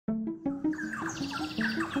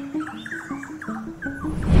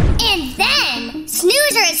And then,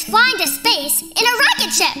 Snoozer is flying to space in a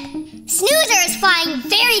rocket ship. Snoozer is flying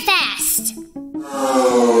very fast.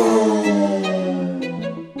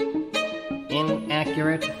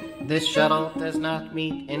 Inaccurate. This shuttle does not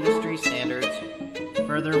meet industry standards.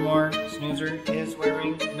 Furthermore, Snoozer is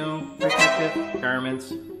wearing no protective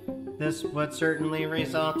garments. This would certainly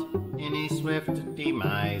result in a swift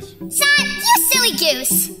demise. Zot, you silly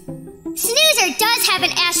goose! Snoozer does have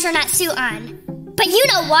an astronaut suit on. But you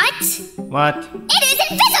know what? What? It is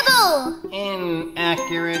invisible!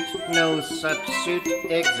 Inaccurate. No such suit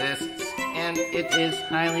exists, and it is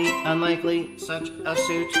highly unlikely such a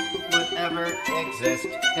suit would ever exist,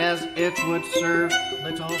 as it would serve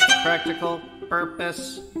little practical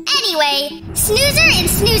purpose. Anyway, Snoozer and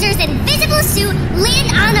Snoozer's invisible suit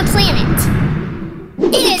land on a planet.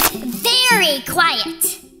 It is very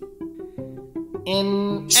quiet.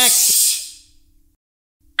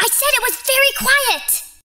 I said it was very quiet.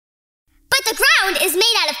 But the ground is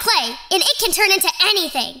made out of clay, and it can turn into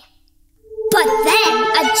anything. But then,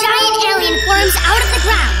 a giant alien forms out of the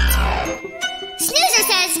ground. Snoozer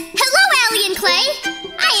says, "Hello, alien clay.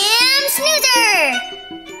 I am Snoozer."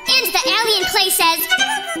 And the alien clay says,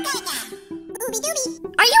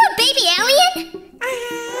 "Are you a baby alien?"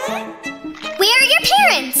 "Where are your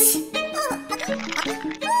parents?"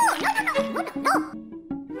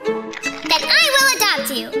 "Then I will adopt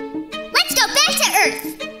you. Let's go back to Earth.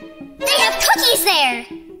 They have cookies there."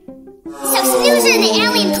 So Snoozer and the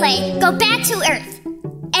alien clay go back to Earth,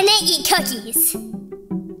 and they eat cookies.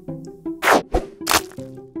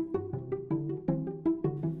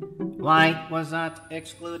 Why was that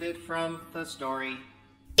excluded from the story?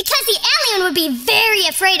 Because the alien would be very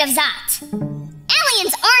afraid of Zot.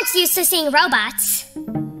 Aliens aren't used to seeing robots.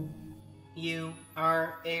 You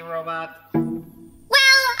are a robot?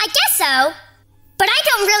 Well, I guess so. But I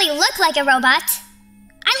don't really look like a robot.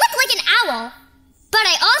 I look like an owl. But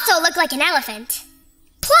I also look like an elephant.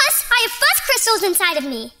 Plus, I have fuzz crystals inside of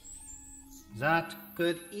me. Zot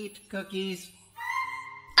could eat cookies.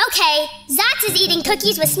 Okay, Zot is eating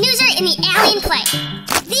cookies with Snoozer in the alien clay.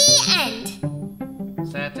 The end.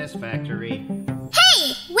 Satisfactory.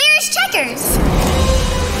 Hey, where's Checkers?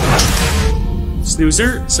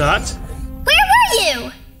 Snoozer, Zot? Where were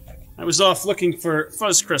you? I was off looking for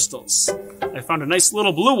fuzz crystals. I found a nice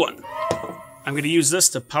little blue one. I'm going to use this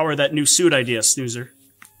to power that new suit idea, Snoozer.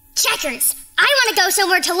 Checkers, I want to go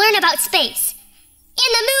somewhere to learn about space.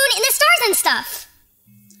 And the moon and the stars and stuff.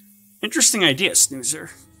 Interesting idea,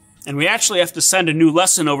 Snoozer. And we actually have to send a new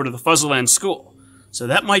lesson over to the Fuzzleland school. So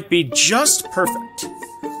that might be just perfect.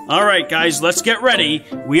 All right, guys, let's get ready.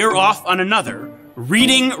 We are off on another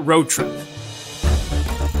reading road trip.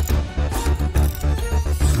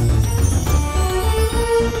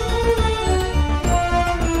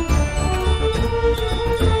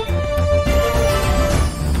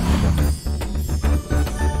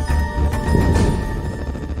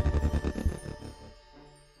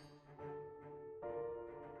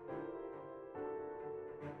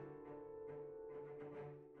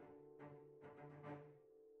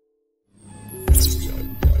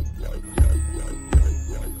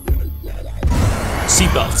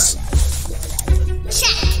 Seatbelts.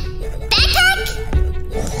 Check. Backpack?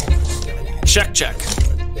 Check, check.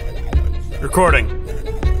 Recording.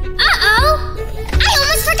 Uh-oh! I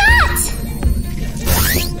almost forgot!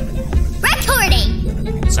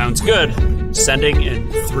 Recording! Sounds good. Sending in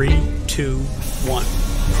 3, 2, 1.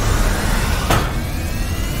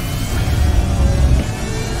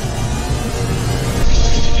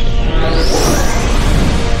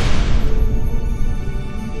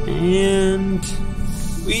 And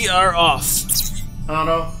we are off.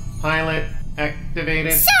 Autopilot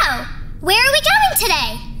activated. So, where are we going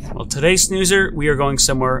today? Well, today, Snoozer, we are going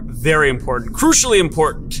somewhere very important, crucially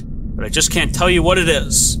important, but I just can't tell you what it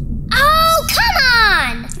is. Oh, come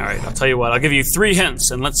on! All right, I'll tell you what. I'll give you 3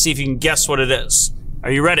 hints, and let's see if you can guess what it is.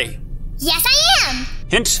 Are you ready? Yes, I am!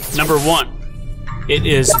 Hint number 1, it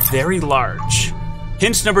is very large.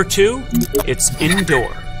 Hint number 2, it's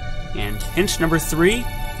indoor. And hint number 3,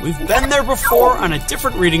 we've been there before on a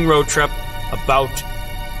different reading road trip about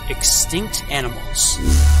extinct animals.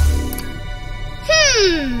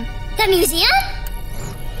 The museum?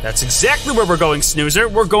 That's exactly where we're going, Snoozer.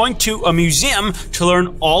 We're going to a museum to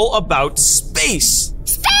learn all about space.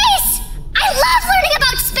 Space! I love learning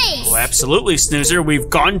about space! Oh, absolutely, Snoozer. We've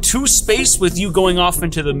gone to space with you going off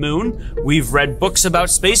into the moon. We've read books about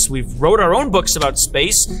space. We've wrote our own books about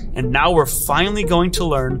space. And now we're finally going to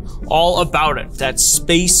learn all about it. That's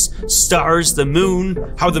space, stars, the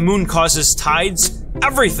moon, how the moon causes tides,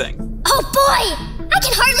 everything. Oh boy! I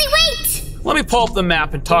can hardly wait! Let me pull up the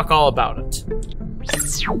map and talk all about it.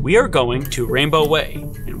 We are going to Rainbow Way,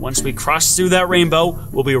 and once we cross through that rainbow,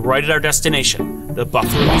 we'll be right at our destination, the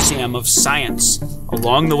Buffalo Museum of Science.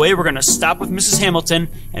 Along the way, we're going to stop with Mrs. Hamilton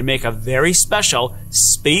and make a very special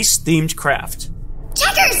space-themed craft.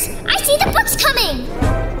 Checkers! I see the books coming!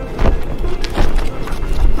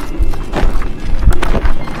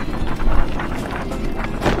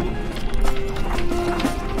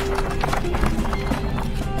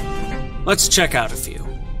 Let's check out a few.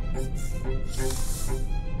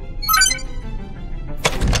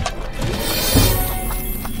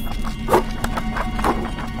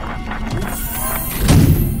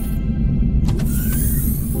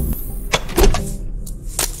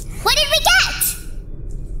 What did we get?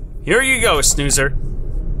 Here you go, Snoozer.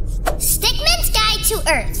 Stickmen's Guide to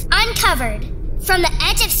Earth, Uncovered. From the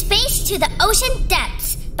Edge of Space to the Ocean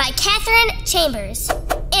Depths by Catherine Chambers.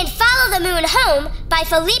 And Follow the Moon Home by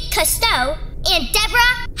Philippe Cousteau and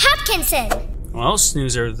Deborah Hopkinson. Well,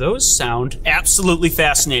 Snoozer, those sound absolutely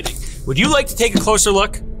fascinating. Would you like to take a closer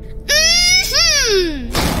look?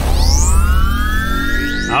 Mm-hmm.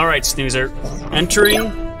 All right, Snoozer.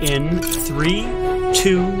 Entering in 3,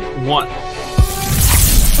 2, 1.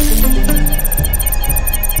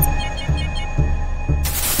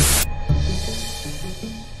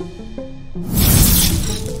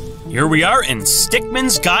 Here we are in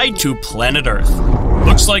Stickmen's Guide to Planet Earth.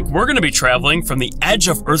 Looks like we're going to be traveling from the edge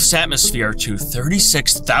of Earth's atmosphere to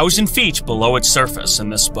 36,000 feet below its surface in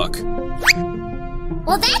this book.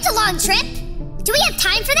 Well, that's a long trip. Do we have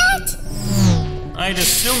time for that? I'd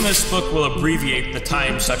assume this book will abbreviate the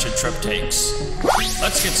time such a trip takes.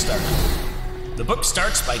 Let's get started. The book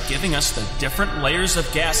starts by giving us the different layers of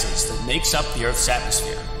gases that makes up the Earth's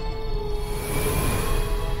atmosphere.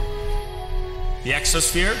 The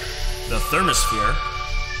exosphere, the thermosphere,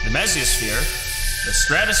 the mesosphere, the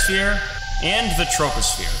stratosphere, and the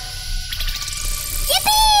troposphere.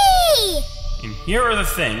 Yippee! And here are the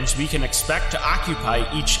things we can expect to occupy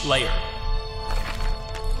each layer.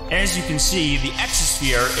 As you can see, the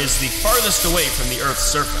exosphere is the farthest away from the Earth's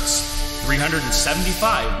surface,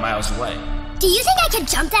 375 miles away. Do you think I could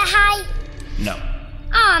jump that high? No.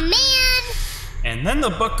 Aw, man! And then the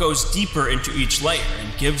book goes deeper into each layer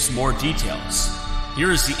and gives more details.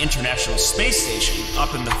 Here is the International Space Station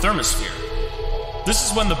up in the thermosphere. This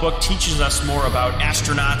is when the book teaches us more about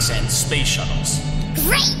astronauts and space shuttles.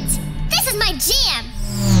 Great! This is my jam!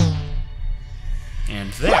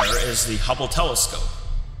 And there is the Hubble telescope,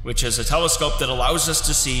 which is a telescope that allows us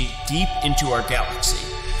to see deep into our galaxy.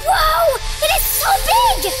 Whoa! It is so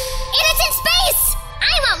big! And it's in space!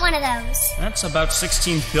 I want one of those. That's about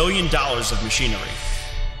 $16 billion of machinery.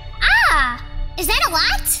 Ah! Is that a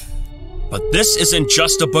lot? But this isn't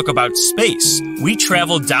just a book about space. We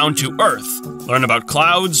travel down to Earth, learn about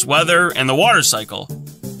clouds, weather, and the water cycle.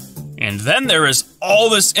 And then there is all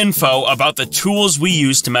this info about the tools we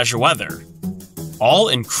use to measure weather. All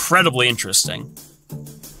incredibly interesting.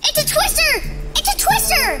 It's a twister! It's a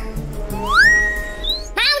twister!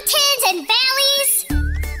 Mountains and valleys.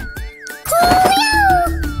 Coolio!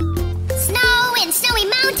 Snow and snowy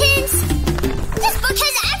mountains. This book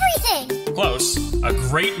has everything. Close. A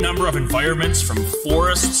great number of environments from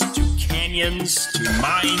forests to canyons to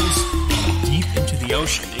mines and deep into the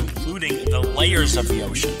ocean, including the layers of the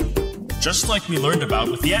ocean. Just like we learned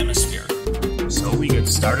about with the atmosphere. So we get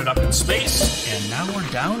started up in space, and now we're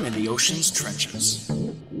down in the ocean's trenches.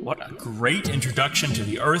 What a great introduction to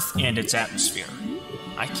the Earth and its atmosphere.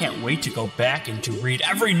 I can't wait to go back and to read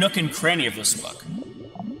every nook and cranny of this book.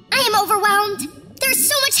 I am overwhelmed. There's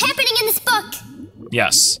so much happening in this book.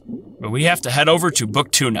 Yes, but we have to head over to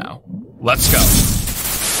book 2 now. Let's go.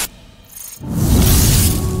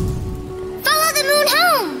 Follow the moon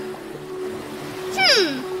home.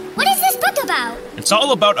 What is this book about? It's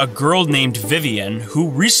all about a girl named Vivian who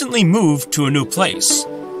recently moved to a new place.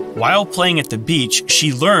 While playing at the beach,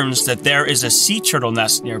 she learns that there is a sea turtle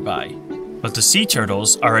nest nearby. But the sea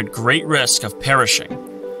turtles are at great risk of perishing.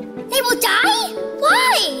 They will die?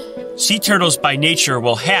 Why? Sea turtles by nature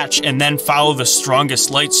will hatch and then follow the strongest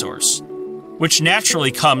light source, which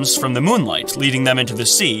naturally comes from the moonlight, leading them into the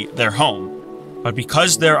sea, their home. But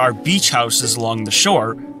because there are beach houses along the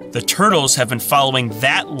shore, the turtles have been following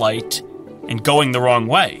that light and going the wrong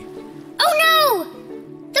way. Oh no!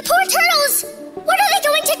 The poor turtles! What are they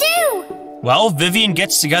going to do? Well, Vivian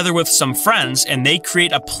gets together with some friends and they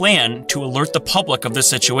create a plan to alert the public of the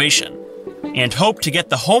situation and hope to get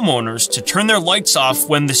the homeowners to turn their lights off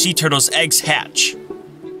when the sea turtles' eggs hatch.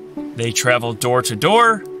 They travel door to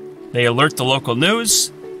door, they alert the local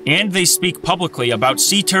news, and they speak publicly about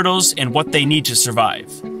sea turtles and what they need to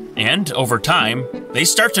survive. And over time, they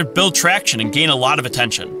start to build traction and gain a lot of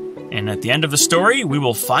attention. And at the end of the story, we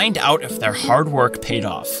will find out if their hard work paid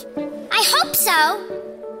off. I hope so.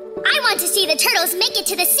 I want to see the turtles make it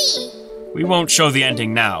to the sea. We won't show the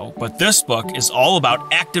ending now, but this book is all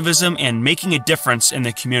about activism and making a difference in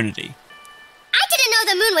the community. I didn't know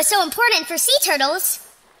the moon was so important for sea turtles.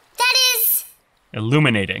 That is...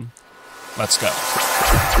 illuminating. Let's go.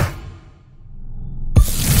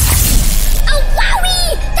 Oh,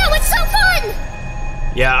 wowie! That was so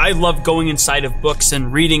fun! Yeah, I love going inside of books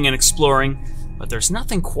and reading and exploring, but there's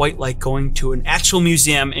nothing quite like going to an actual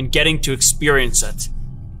museum and getting to experience it.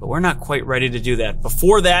 But we're not quite ready to do that.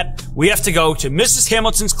 Before that, we have to go to Mrs.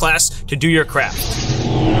 Hamilton's class to do your craft.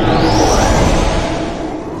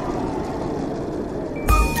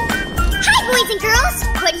 Hi, boys and girls!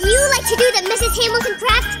 Would you like to do the Mrs. Hamilton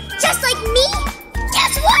craft just like me?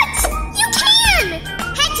 Guess what? You can!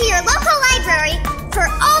 Head to your local library for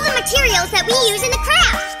all the materials that we use in the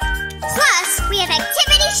craft. Plus, we have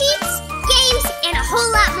activity sheets, games, and a whole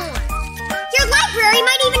lot more. Your library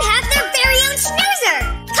might even have their very own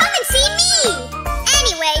Snoozer. Come and see me!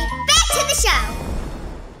 Anyway, back to the show.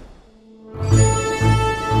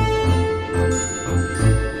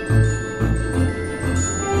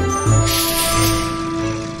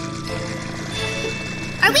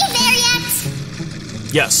 Are we there yet?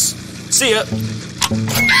 Yes. See ya.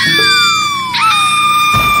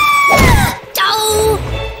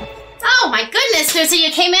 Oh my goodness, Snoozer,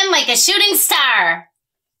 you came in like a shooting star.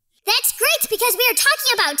 That's great because we are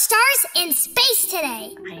talking about stars in space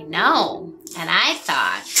today. I know, and I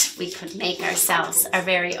thought we could make ourselves our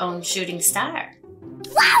very own shooting star.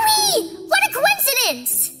 Wowie! What a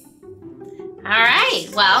coincidence! All right,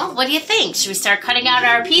 well, what do you think? Should we start cutting out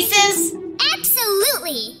our pieces?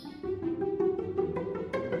 Absolutely!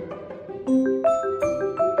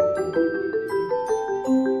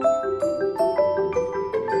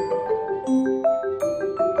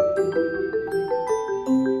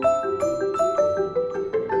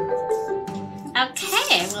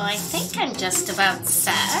 Okay, well, I think I'm just about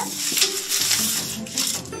set.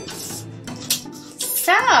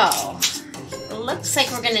 So, it looks like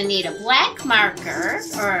we're gonna need a black marker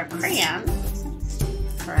or a crayon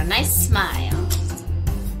for a nice smile.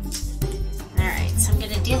 All right, so I'm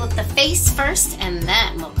gonna deal with the face first, and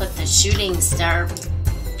then we'll put the shooting star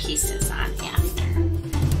pieces on after.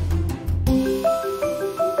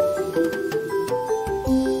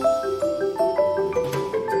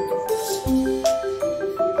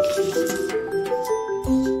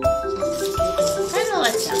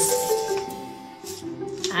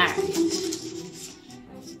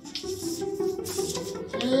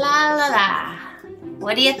 La la la.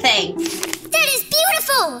 What do you think? That is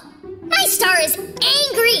beautiful! My star is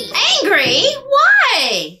angry! Angry?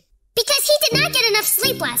 Why? Because he did not get enough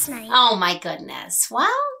sleep last night. Oh my goodness.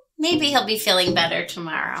 Well, maybe he'll be feeling better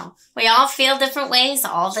tomorrow. We all feel different ways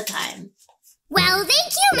all the time. Well,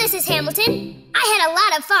 thank you, Mrs. Hamilton. I had a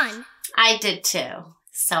lot of fun. I did too.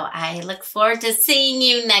 So I look forward to seeing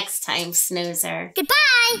you next time, Snoozer.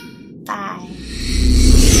 Goodbye! Bye.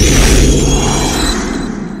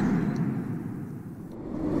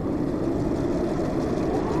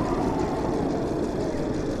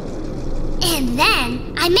 And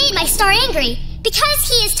then I made my star angry because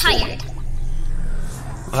he is tired.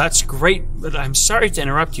 Well, that's great, but I'm sorry to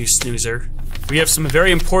interrupt you, Snoozer. We have some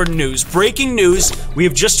very important news. Breaking news, we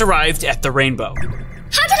have just arrived at the rainbow.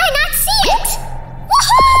 How did I not see it?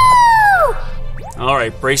 Woohoo! All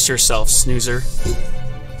right, brace yourself, Snoozer.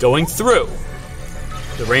 Going through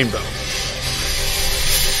the rainbow.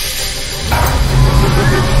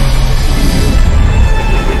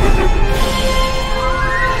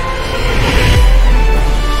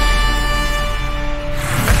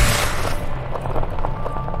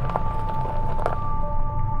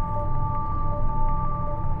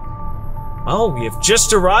 Well, we have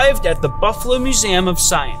just arrived at the Buffalo Museum of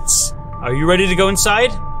Science. Are you ready to go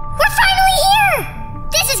inside? We're finally here!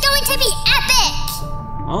 This is going to be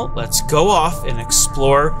epic! Well, let's go off and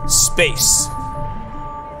explore space.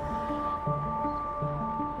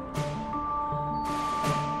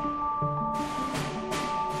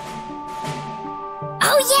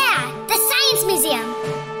 Oh yeah, the Science Museum.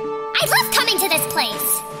 I love coming to this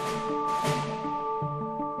place.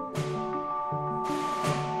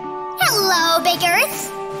 Hello, Big Earth.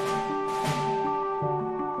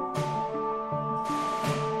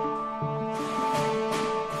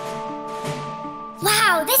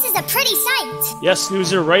 Wow, this is a pretty sight. Yes,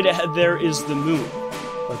 Snoozer, right ahead there is the moon.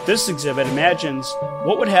 But this exhibit imagines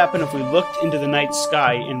what would happen if we looked into the night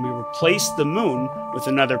sky and we replaced the moon with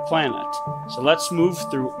another planet. So let's move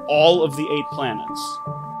through all of the 8 planets.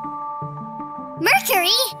 Mercury?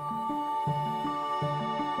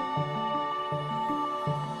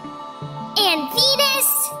 and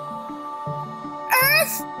Venus,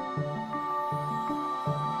 Earth,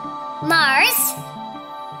 Mars,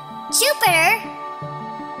 Jupiter,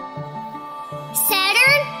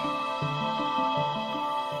 Saturn,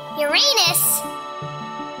 Uranus,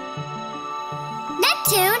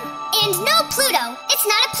 Neptune, and no Pluto. It's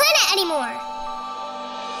not a planet anymore.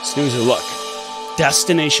 Snoozer, look.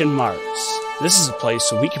 Destination Mars. This is a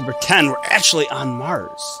place where we can pretend we're actually on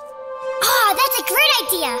Mars. Oh, that's a great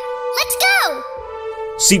idea. Let's go.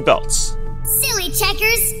 Seatbelts. Silly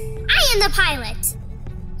Checkers. I am the pilot.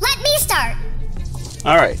 Let me start.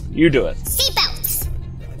 All right, you do it. Seatbelts.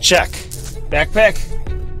 Check. Backpack.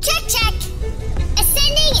 Check, check.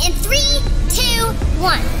 Ascending in 3, 2,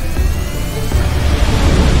 1.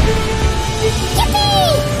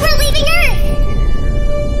 Yippee! We're leaving Earth.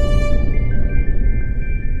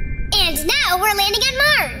 And now we're landing on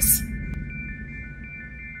Mars.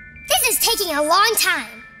 This is taking a long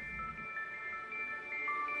time.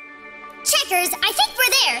 Checkers, I think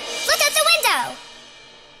we're there. Look out the window.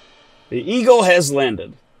 The Eagle has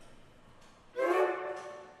landed.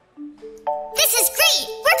 This is great.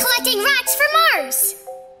 We're collecting rocks for Mars.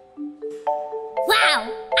 Wow,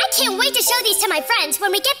 I can't wait to show these to my friends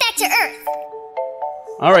when we get back to Earth.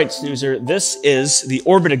 All right, Snoozer, this is the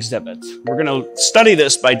orbit exhibit. We're going to study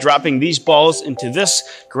this by dropping these balls into this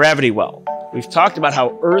gravity well. We've talked about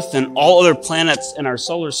how Earth and all other planets in our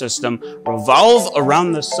solar system revolve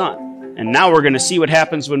around the sun. And now we're going to see what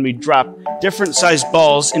happens when we drop different sized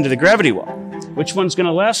balls into the gravity well. Which one's going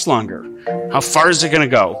to last longer? How far is it going to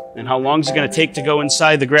go? And how long is it going to take to go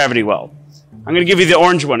inside the gravity well? I'm going to give you the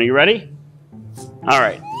orange one. Are you ready? All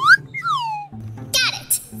right. Got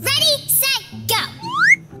it. Ready, set, go.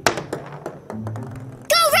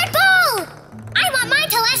 Go, Red Bull! I want mine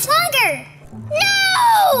to last longer.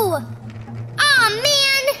 No! Aw,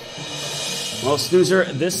 man. Well, Snoozer,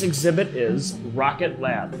 this exhibit is Rocket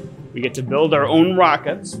Lab. We get to build our own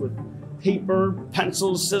rockets with paper,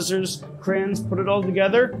 pencils, scissors, crayons, put it all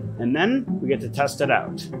together, and then we get to test it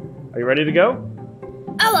out. Are you ready to go?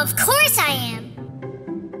 Oh, of course I am.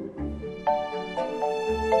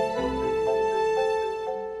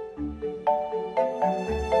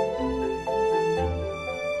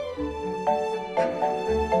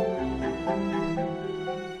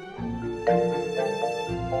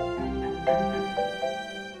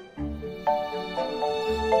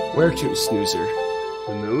 Where to, Snoozer?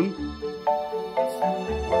 The moon?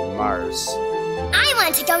 Or Mars? I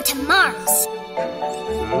want to go to Mars.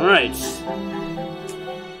 All right.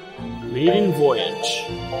 Maiden voyage.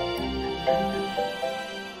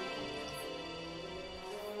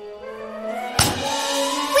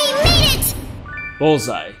 We made it!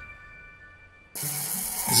 Bullseye.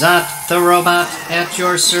 Zot the robot at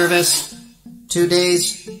your service.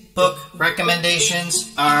 Today's book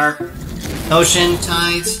recommendations are Ocean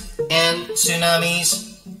Tides and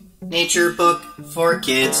Tsunamis, Nature Book for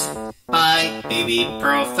Kids by Baby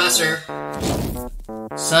Professor.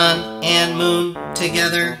 Sun and Moon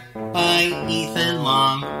Together by Ethan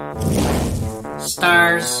Long.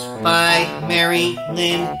 Stars by Mary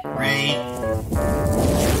Lyn Ray.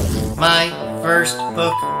 My first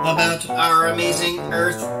book about our amazing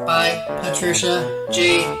Earth by Patricia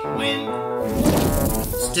J. Wynne.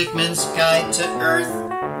 Stickmen's Guide to Earth.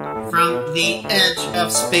 From the Edge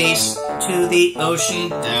of Space to the Ocean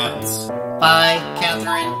Depths by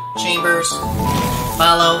Catherine Chambers.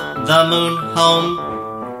 Follow the Moon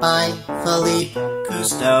Home by Philippe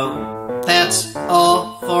Cousteau. That's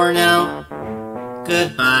all for now.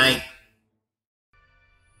 Goodbye.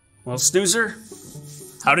 Well, Snoozer,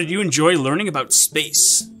 how did you enjoy learning about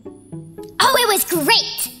space? Oh, it was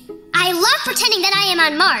great. I love pretending that I am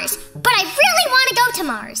on Mars, but I really want to go to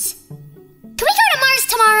Mars. Can we go to Mars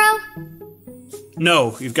tomorrow?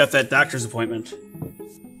 No, you've got that doctor's appointment.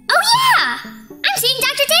 Oh yeah! I'm seeing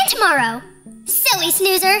Dr. Dan tomorrow. Silly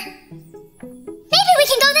Snoozer. Maybe we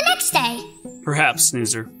can go the next day. Perhaps,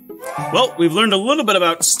 Snoozer. Well, we've learned a little bit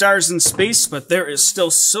about stars and space, but there is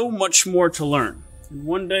still so much more to learn. And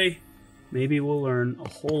one day, maybe we'll learn a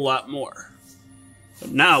whole lot more.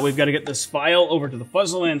 But now we've got to get this file over to the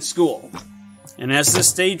Fuzzleland School. And as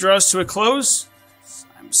this day draws to a close,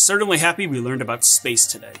 I'm certainly happy we learned about space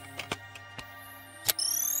today.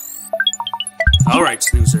 All right,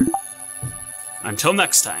 Snoozer. Until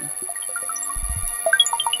next time.